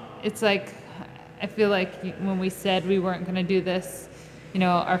 it's like, I feel like when we said we weren't going to do this,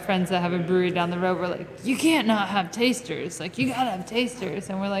 our friends that have a brewery down the road were like, you can't not have tasters. Like, you got to have tasters.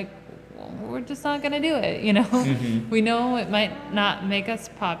 And we're like, well, we're just not going to do it, We know it might not make us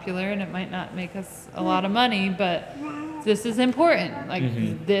popular and it might not make us a lot of money, but this is important.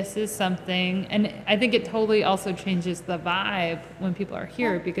 Like, this is something. And I think it totally also changes the vibe when people are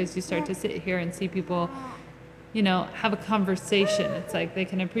here, because you start to sit here and see people, have a conversation. It's like they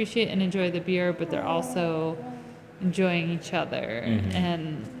can appreciate and enjoy the beer, but they're also enjoying each other,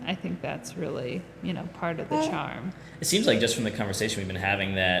 and I think that's really, part of the charm. It seems like just from the conversation we've been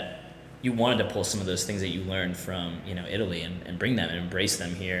having that you wanted to pull some of those things that you learned from, Italy and bring them and embrace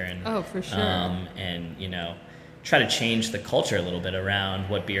them here, and oh, for sure, and try to change the culture a little bit around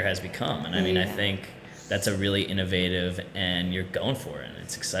what beer has become. And I mean, I think that's a really innovative, and you're going for it, and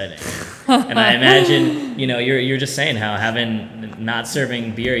it's exciting. And I imagine, you're just saying how not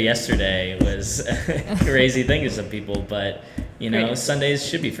serving beer yesterday was a crazy thing to some people, but, Sundays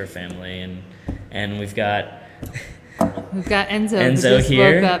should be for family, and we've got Enzo who just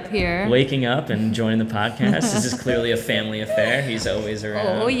here, woke up here, waking up and joining the podcast. This is clearly a family affair. He's always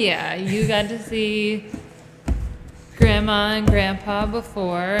around. Oh, yeah. You got to see Grandma and Grandpa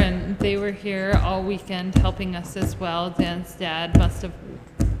before, and they were here all weekend helping us as well. Dan's dad must have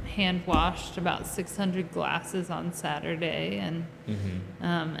hand washed about 600 glasses on Saturday,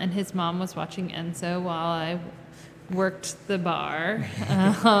 and his mom was watching Enzo while I worked the bar.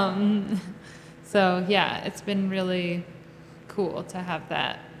 So yeah, it's been really cool to have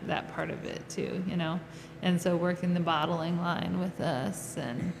that part of it too, Enzo working the bottling line with us,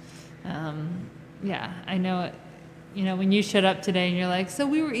 and I know when you showed up today and you're like, so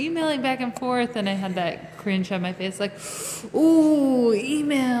we were emailing back and forth, and I had that cringe on my face, like, ooh,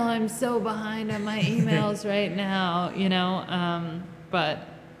 email, I'm so behind on my emails right now,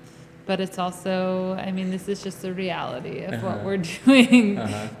 but it's also, I mean, this is just the reality of what we're doing.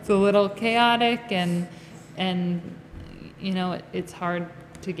 It's a little chaotic, and it's hard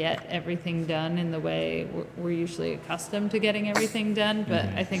to get everything done in the way we're usually accustomed to getting everything done, but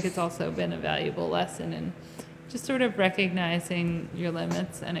I think it's also been a valuable lesson in just sort of recognizing your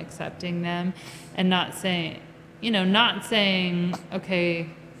limits and accepting them, and not saying, okay,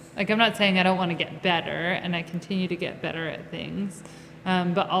 like, I'm not saying I don't want to get better, and I continue to get better at things,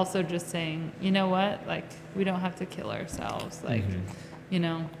 but also just saying, you know what, like, we don't have to kill ourselves. Like, we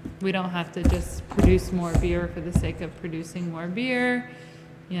don't have to just produce more beer for the sake of producing more beer.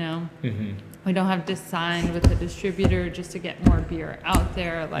 We don't have to sign with a distributor just to get more beer out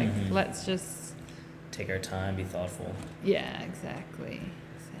there. Like, let's just take our time, be thoughtful. Yeah, exactly.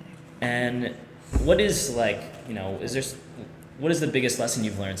 And what is, like, what is the biggest lesson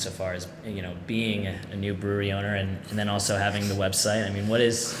you've learned so far as, being a new brewery owner and then also having the website? I mean, what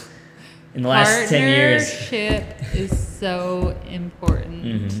is, in the last 10 years? Partnership is so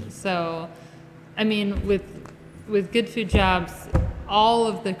important. So, I mean, with Good Food Jobs, all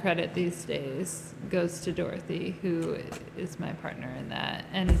of the credit these days goes to Dorothy, who is my partner in that.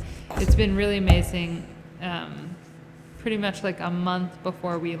 And it's been really amazing. Pretty much like a month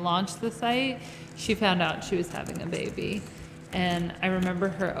before we launched the site, she found out she was having a baby. And I remember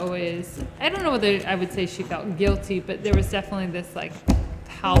her always, I don't know whether I would say she felt guilty, but there was definitely this like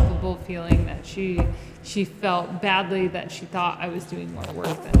palpable feeling that she felt badly, that she thought I was doing more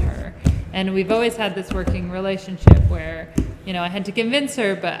work than her. And we've always had this working relationship where, I had to convince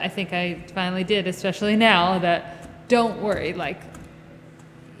her, but I think I finally did, especially now, that don't worry, like,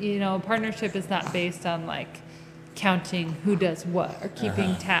 partnership is not based on like counting who does what or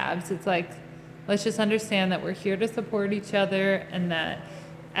keeping tabs. It's like, let's just understand that we're here to support each other, and that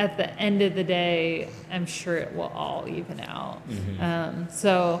at the end of the day, I'm sure it will all even out.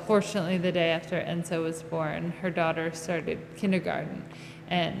 So fortunately, the day after Enzo was born, her daughter started kindergarten.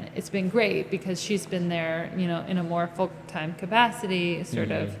 And it's been great because she's been there, in a more full-time capacity, sort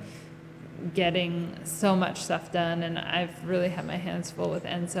of getting so much stuff done. And I've really had my hands full with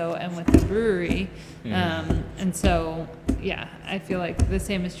Enzo and with the brewery. And so, yeah, I feel like the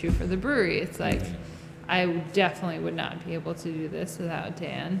same is true for the brewery. It's like, I definitely would not be able to do this without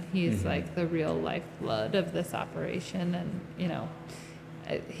Dan. He's like the real lifeblood of this operation. And,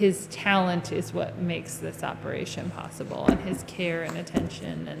 his talent is what makes this operation possible, and his care and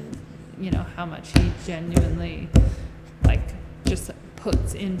attention, and how much he genuinely like just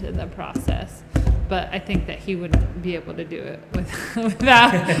puts into the process. But I think that he wouldn't be able to do it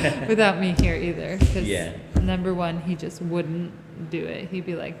without me here either, because number one, he just wouldn't do it. He'd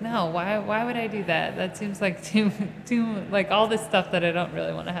be like, no, why would I do that? That seems like too like all this stuff that I don't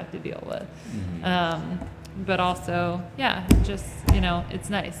really want to have to deal with. But also, just, it's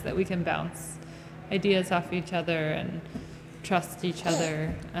nice that we can bounce ideas off each other and trust each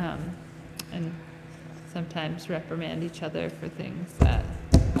other, and sometimes reprimand each other for things that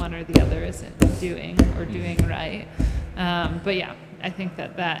one or the other isn't doing or doing right. But yeah, I think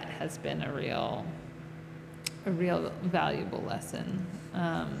that has been a real valuable lesson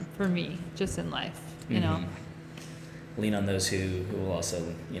for me, just in life, Lean on those who will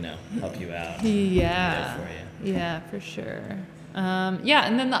also, help you out. Yeah. For you. Yeah, for sure. And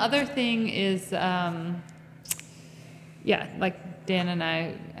then the other thing is, like Dan and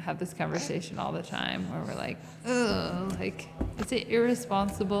I have this conversation all the time where we're like, ugh, like, is it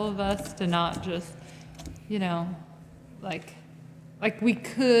irresponsible of us to not just, like we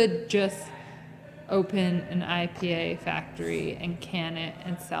could just open an IPA factory and can it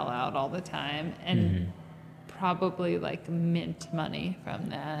and sell out all the time and probably like mint money from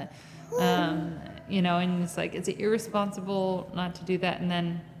that. And it's like, is it irresponsible not to do that? And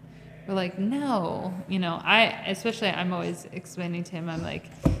then we're like, no, I'm always explaining to him, I'm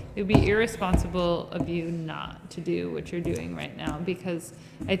like, it would be irresponsible of you not to do what you're doing right now, because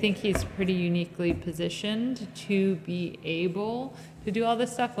I think he's pretty uniquely positioned to be able to do all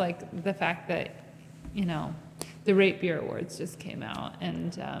this stuff. Like the fact that, the Rate Beer Awards just came out,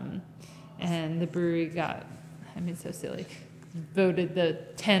 and the brewery got, so silly, voted the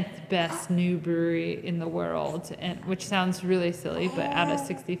 10th best new brewery in the world, and which sounds really silly, but out of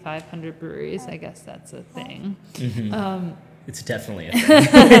 6,500 breweries, I guess that's a thing. It's definitely a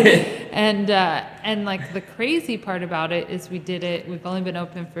thing. And like the crazy part about it is we've only been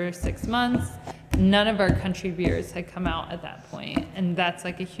open for 6 months. None of our country beers had come out at that point, and that's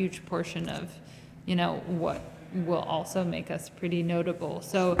like a huge portion of, will also make us pretty notable.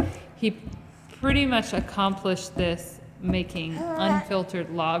 So he pretty much accomplished this making unfiltered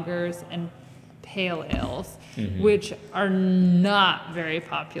lagers and pale ales, which are not very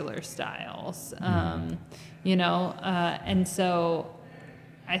popular styles, and so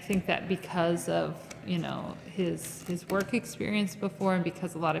I think that because of his work experience before, and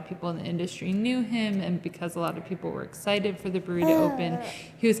because a lot of people in the industry knew him, and because a lot of people were excited for the brewery to open,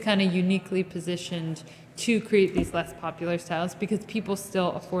 he was kind of uniquely positioned to create these less popular styles because people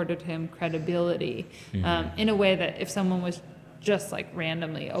still afforded him credibility in a way that if someone was just like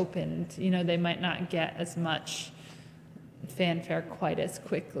randomly opened, they might not get as much fanfare quite as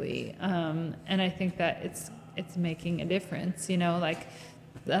quickly. And I think that it's making a difference. Like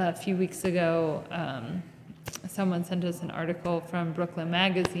a few weeks ago, someone sent us an article from Brooklyn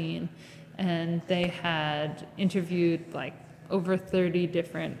Magazine, and they had interviewed like over 30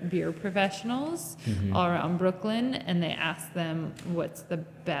 different beer professionals all around Brooklyn, and they asked them what's the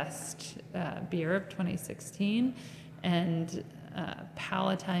best beer of 2016, and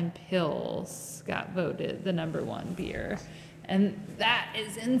Palatine Pils got voted the #1 beer. And that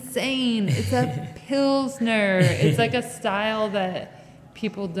is insane. It's a Pilsner. It's like a style that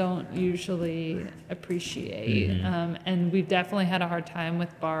people don't usually appreciate. And we've definitely had a hard time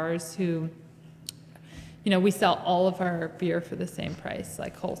with bars who, we sell all of our beer for the same price,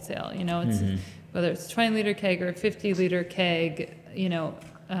 like wholesale. It's whether it's 20-liter keg or a 50-liter keg,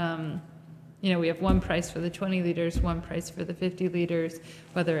 we have one price for the 20 liters, one price for the 50 liters,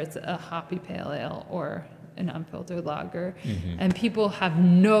 whether it's a hoppy pale ale or an unfiltered lager. And people have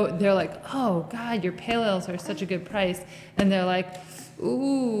they're like, oh God, your pale ales are such a good price. And they're like,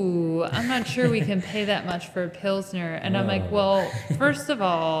 ooh, I'm not sure we can pay that much for a Pilsner. And I'm like, well, first of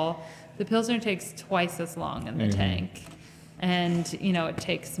all, the Pilsner takes twice as long in the tank. And, it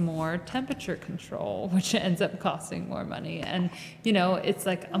takes more temperature control, which ends up costing more money. And, it's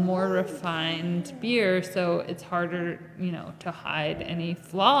like a more refined beer, so it's harder, to hide any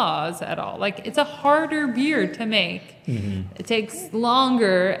flaws at all. Like, it's a harder beer to make. It takes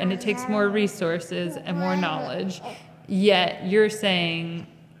longer, and it takes more resources and more knowledge. Yet you're saying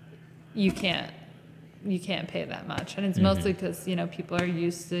you can't pay that much. And it's mostly because, people are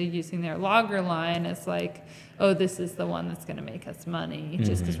used to using their lager line as like, oh, this is the one that's going to make us money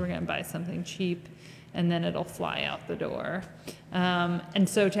just because we're going to buy something cheap and then it'll fly out the door. And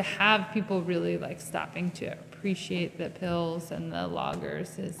so to have people really like stopping to appreciate the pills and the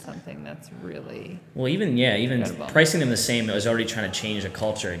lagers is something that's really even incredible. Pricing them the same, it was already trying to change the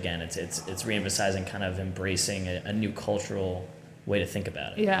culture again. It's reemphasizing kind of embracing a new cultural way to think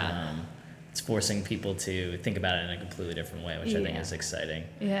about it. It's forcing people to think about it in a completely different way, which I think is exciting.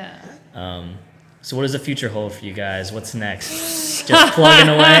 So what does the future hold for you guys? What's next? Just plugging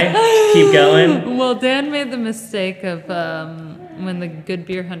away? Keep going? Well, Dan made the mistake of when the Good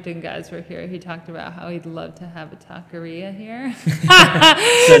Beer Hunting guys were here, he talked about how he'd love to have a taqueria here.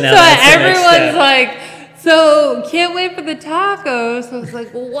 So everyone's like, so can't wait for the tacos. So I was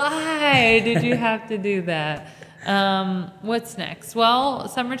like, why did you have to do that? What's next? Well,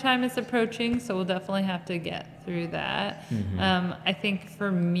 summertime is approaching, so we'll definitely have to get through that. I think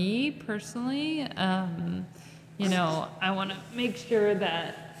for me personally, I want to make sure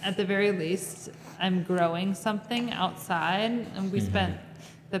that at the very least I'm growing something outside. And we spent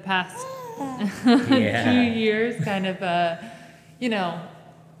the past 2 years kind of,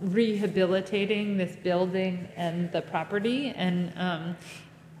 rehabilitating this building and the property. And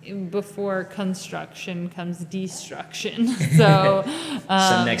before construction comes destruction. So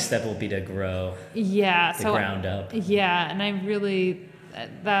next step will be to grow the ground up. And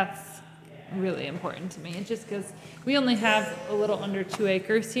that's really important to me. It's just because we only have a little under 2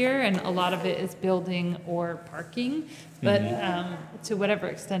 acres here, and a lot of it is building or parking. But to whatever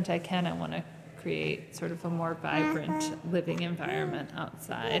extent I can, I want to create sort of a more vibrant living environment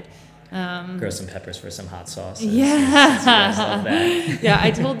outside. Grow some peppers for some hot sauce. Since you guys love that.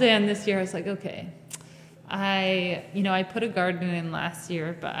 I told Dan this year, I was like, okay, I put a garden in last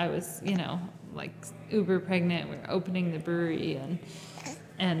year, but I was, like uber pregnant. We were opening the brewery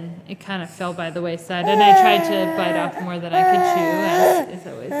and it kind of fell by the wayside. And I tried to bite off more than I could chew, as is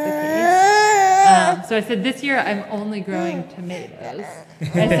always the case. So I said, this year I'm only growing tomatoes.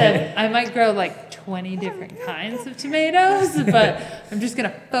 I said, I might grow like 20 different kinds of tomatoes, but I'm just going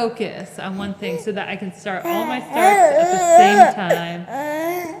to focus on one thing so that I can start all my starts at the same time,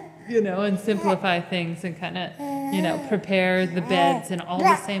 and simplify things and kind of prepare the beds in all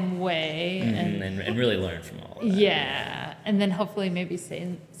the same way. And really learn from all of that. Yeah, and then hopefully maybe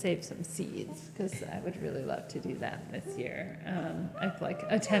save some seeds, because I would really love to do that this year. I've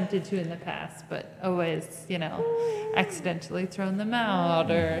attempted to in the past, but always, accidentally thrown them out,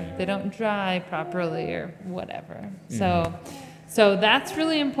 or they don't dry properly or whatever. So that's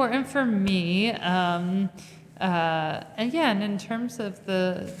really important for me. And in terms of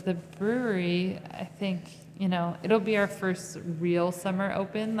the brewery, I think, it'll be our first real summer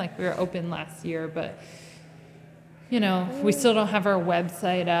open. We were open last year, but we still don't have our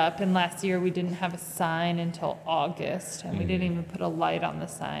website up, and last year we didn't have a sign until August, and we didn't even put a light on the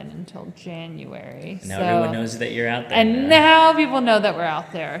sign until January. Now everyone knows that you're out there. And now people know that we're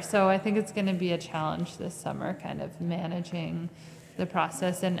out there. So I think it's going to be a challenge this summer, kind of managing the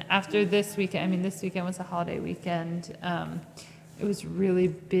process. And after this weekend, this weekend was a holiday weekend. It was really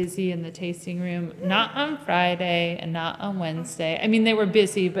busy in the tasting room, not on Friday and not on Wednesday. They were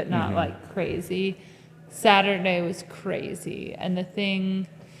busy, but not crazy. Saturday was crazy, and it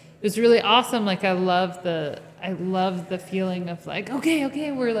was really awesome. I love the feeling of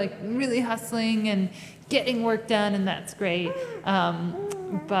okay, we're really hustling and getting work done, and that's great.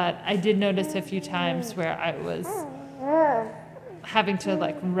 But I did notice a few times where I was having to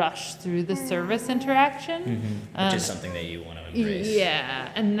rush through the service interaction, which is something that you want to embrace.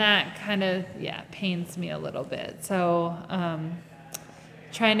 Yeah, and that kind of pains me a little bit. So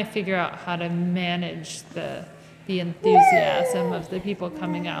trying to figure out how to manage the enthusiasm of the people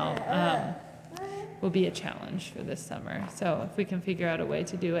coming out will be a challenge for this summer. So if we can figure out a way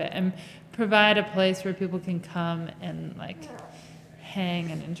to do it and provide a place where people can come and hang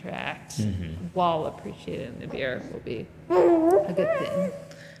and interact while appreciating the beer will be a good thing.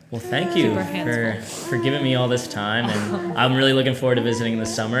 Well, thank you for giving me all this time, and I'm really looking forward to visiting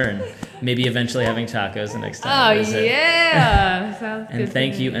this summer and maybe eventually having tacos the next time I visit. Yeah! Sounds good. And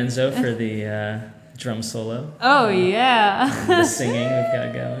thank you, Enzo, for the drum solo. Oh, yeah. And the singing we've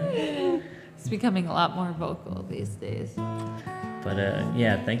got going. It's becoming a lot more vocal these days. But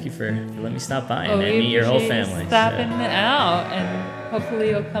thank you for letting me stop by and meet your whole family. Stopping out, and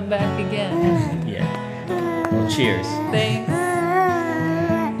hopefully you'll come back again. Yeah. Well, cheers. Thanks.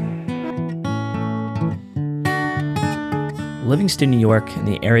 Livingston, New York, and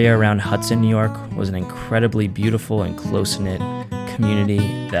the area around Hudson, New York, was an incredibly beautiful and close-knit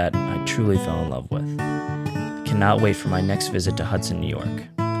community that I truly fell in love with. I cannot wait for my next visit to Hudson, New York.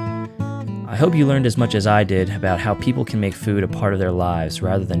 I hope you learned as much as I did about how people can make food a part of their lives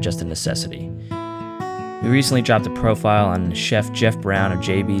rather than just a necessity. We recently dropped a profile on Chef Jeff Brown of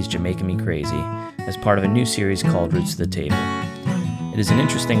JB's Jamaican Me Crazy as part of a new series called Roots to the Table. It is an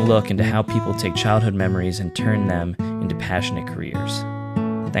interesting look into how people take childhood memories and turn them into passionate careers.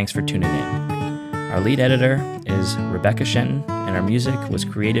 Thanks for tuning in. Our lead editor is Rebecca Shenton, and our music was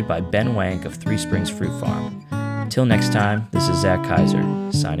created by Ben Wank of Three Springs Fruit Farm. Till next time, this is Zach Kaiser,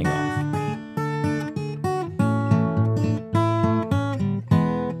 signing off.